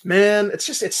 Man,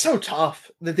 it's so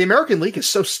tough. The American League is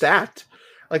so stacked.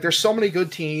 Like, there's so many good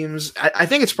teams. I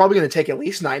think it's probably going to take at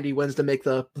least 90 wins to make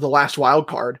the last wild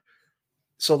card.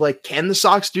 So, like, can the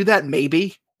Sox do that?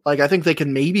 Maybe. Like, I think they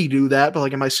can maybe do that, but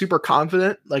like, am I super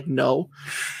confident? Like, no.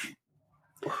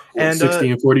 And 60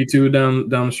 and 42 down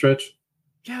the stretch.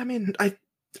 Yeah, I mean, I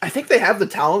think they have the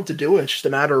talent to do it. It's just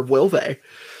a matter of will they,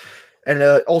 and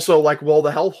also like, will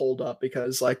the health hold up?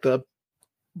 Because like a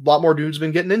lot more dudes have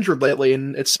been getting injured lately,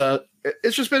 and it's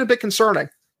just been a bit concerning.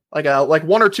 Like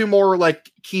one or two more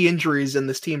like key injuries, and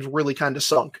this team's really kind of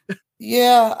sunk.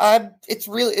 Yeah, it's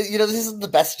really, this isn't the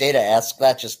best day to ask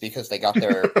that, just because they've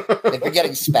been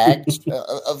getting spanked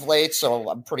of late, so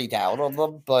I'm pretty down on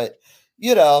them. But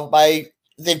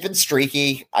they've been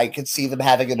streaky. I could see them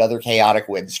having another chaotic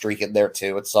win streak in there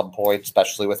too at some point,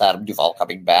 especially with Adam Duvall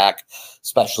coming back,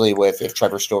 especially if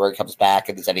Trevor Story comes back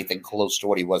and is anything close to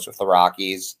what he was with the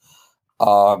Rockies.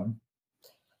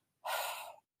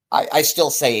 I still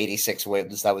say 86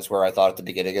 wins. That was where I thought at the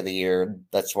beginning of the year.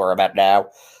 That's where I'm at now.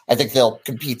 I think they'll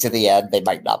compete to the end. They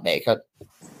might not make it.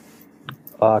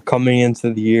 Coming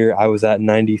into the year, I was at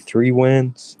 93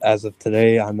 wins. As of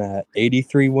today, I'm at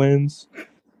 83 wins.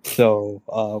 So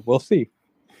we'll see.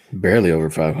 Barely over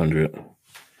 500.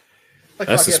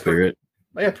 That's the spirit.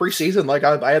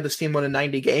 Preseason, I had this team winning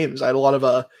 90 games. I had a lot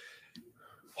of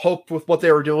hope with what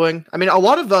they were doing. I mean, a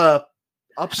lot of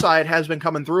upside has been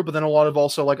coming through, but then a lot of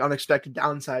also like unexpected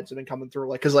downsides have been coming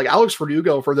through. Because Alex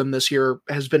Verdugo for them this year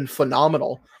has been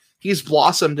phenomenal. He's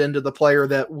blossomed into the player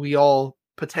that we all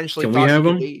potentially thought we have he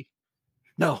could him? Be.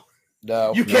 No,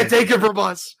 you can't take him from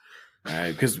us. All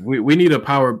right, because we need a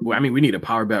power. I mean, we need a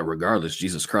power bat regardless.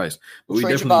 Jesus Christ, but we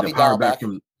definitely need a power bat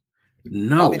from.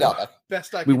 No,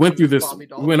 best I we went through this. We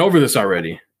went over this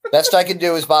already. Best I can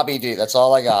do is Bobby D. That's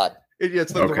all I got.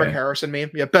 It's like the Rick Harrison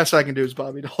meme. Yeah, best I can do is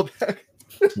Bobby Dahlbeck.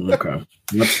 Okay,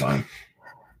 that's fine.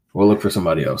 We'll look for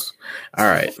somebody else. All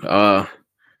right.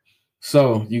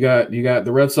 So you got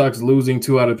the Red Sox losing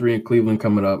 2 out of 3 in Cleveland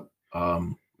coming up.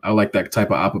 I like that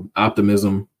type of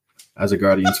optimism as a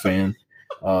Guardians fan.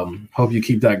 Hope you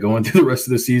keep that going through the rest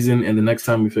of the season and the next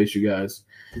time we face you guys.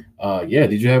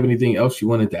 Did you have anything else you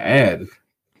wanted to add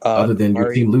other than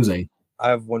your team losing? I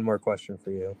have one more question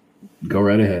for you. Go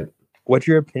right ahead. What's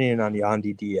your opinion on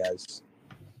Yandy Diaz?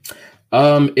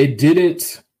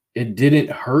 It didn't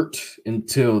hurt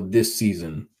until this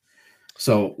season.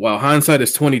 So while hindsight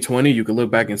is 2020, you can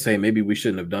look back and say maybe we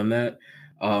shouldn't have done that.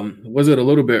 Was it a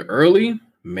little bit early?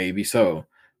 Maybe so.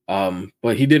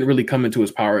 But he didn't really come into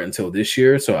his power until this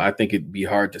year. So I think it'd be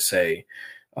hard to say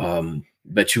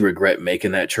that you regret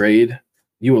making that trade.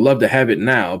 You would love to have it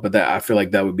now, but I feel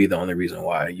like that would be the only reason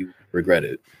why you regret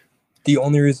it. The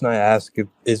only reason I ask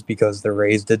is because the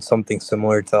Rays did something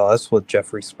similar to us with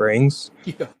Jeffrey Springs.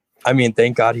 Yeah. I mean,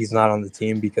 thank God he's not on the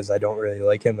team because I don't really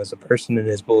like him as a person and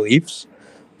his beliefs,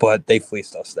 but they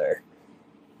fleeced us there.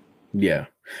 Yeah.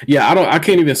 I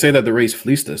can't even say that the Rays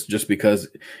fleeced us just because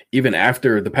even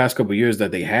after the past couple of years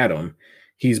that they had him,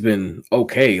 he's been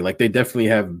okay. Like they definitely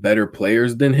have better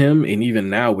players than him. And even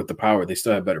now with the power, they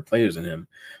still have better players than him.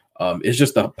 It's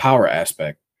just the power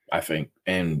aspect, I think.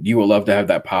 And you will love to have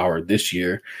that power this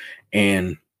year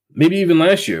and maybe even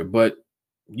last year, but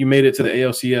you made it to the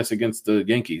ALCS against the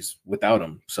Yankees without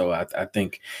him. So I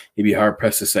think you'd be hard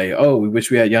pressed to say, oh, we wish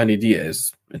we had Yandy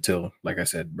Diaz until, like I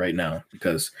said, right now,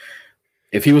 because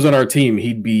if he was on our team,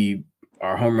 he'd be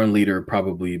our home run leader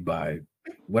probably by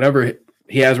whatever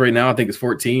he has right now. I think it's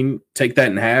 14. Take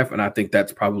that in half, and I think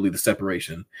that's probably the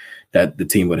separation that the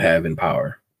team would have in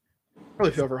power. I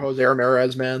really feel for Jose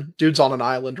Ramirez, man. Dude's on an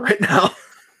island right now.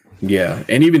 Yeah,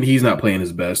 and even he's not playing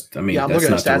his best. I mean, I'm looking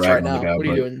at his stats right now. What are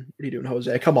you doing? What are you doing,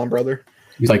 Jose? Come on, brother.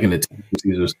 He's like in the team.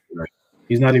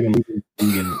 He's not even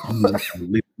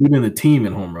leading the team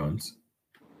in home runs.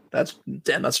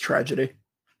 That's tragedy.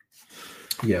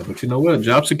 Yeah, but you know what?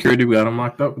 Job security, we got him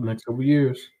locked up for the next couple of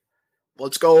years.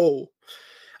 Let's go.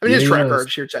 I mean, his track record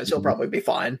here says he'll probably be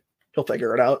fine. He'll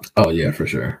figure it out. Oh, yeah, for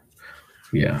sure.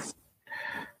 Yeah.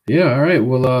 Yeah, all right.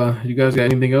 Well, you guys got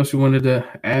anything else you wanted to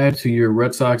add to your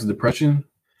Red Sox depression?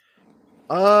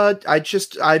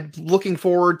 I'm looking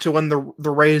forward to when the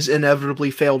Rays inevitably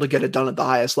fail to get it done at the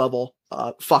highest level.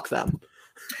 Fuck them.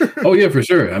 Oh, yeah, for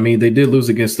sure. I mean, they did lose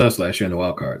against us last year in the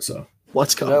wild card, so.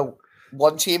 Let's go. You know,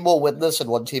 one team will win this and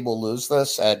one team will lose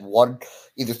this, and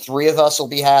either 3 of us will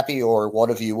be happy or one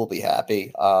of you will be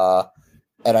happy.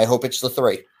 And I hope it's the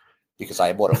 3 because I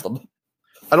am one of them.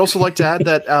 I'd also like to add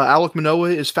that Alek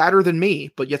Manoah is fatter than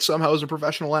me, but yet somehow is a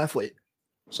professional athlete.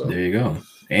 So there you go.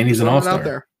 And he's an all-star. Out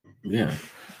there. Yeah.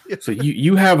 So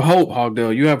you have hope,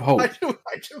 Hogdale. You have hope. I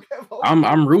do have hope.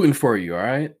 I'm rooting for you, all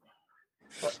right?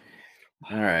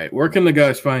 All right. Where can the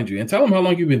guys find you? And tell them how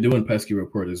long you've been doing Pesky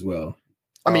Report as well.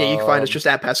 I mean, you can find us just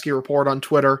at Pesky Report on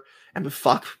Twitter. And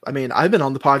I've been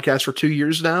on the podcast for 2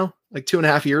 years now, like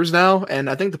 2.5 years now. And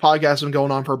I think the podcast has been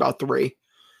going on for about 3.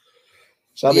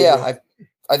 So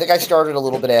I think I started a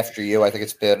little bit after you. I think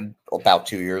it's been about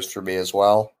 2 years for me as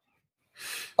well.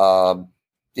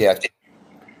 Yeah.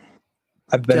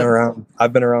 I've been around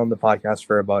the podcast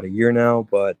for about a year now,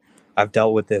 but I've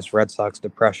dealt with this Red Sox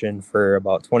depression for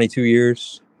about 22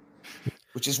 years.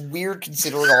 Which is weird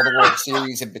considering all the World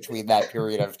Series in between that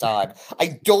period of time.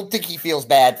 I don't think he feels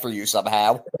bad for you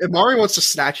somehow. If Mario wants to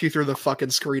snatch you through the fucking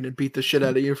screen and beat the shit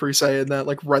out of you for saying that,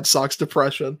 like Red Sox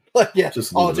depression. Like, yeah.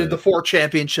 Dude, the 4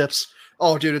 championships.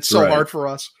 Oh, dude, it's so hard for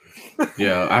us.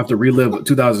 Yeah, I have to relive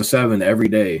 2007 every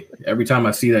day. Every time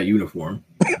I see that uniform.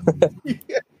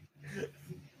 Yeah.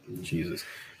 Jesus.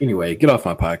 Anyway, get off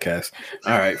my podcast.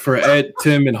 All right, for Ed,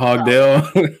 Tim, and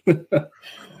Hogdale.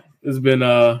 This has been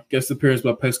a guest appearance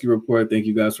by Pesky Report. Thank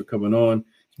you guys for coming on.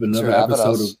 It's been another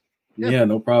episode of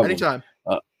no problem. Anytime.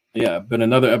 Been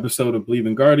another episode of Believe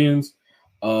in Guardians.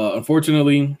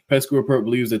 Unfortunately, Pesky Report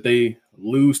believes that they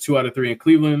lose 2 out of 3 in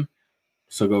Cleveland.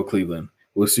 So go Cleveland.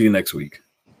 We'll see you next week.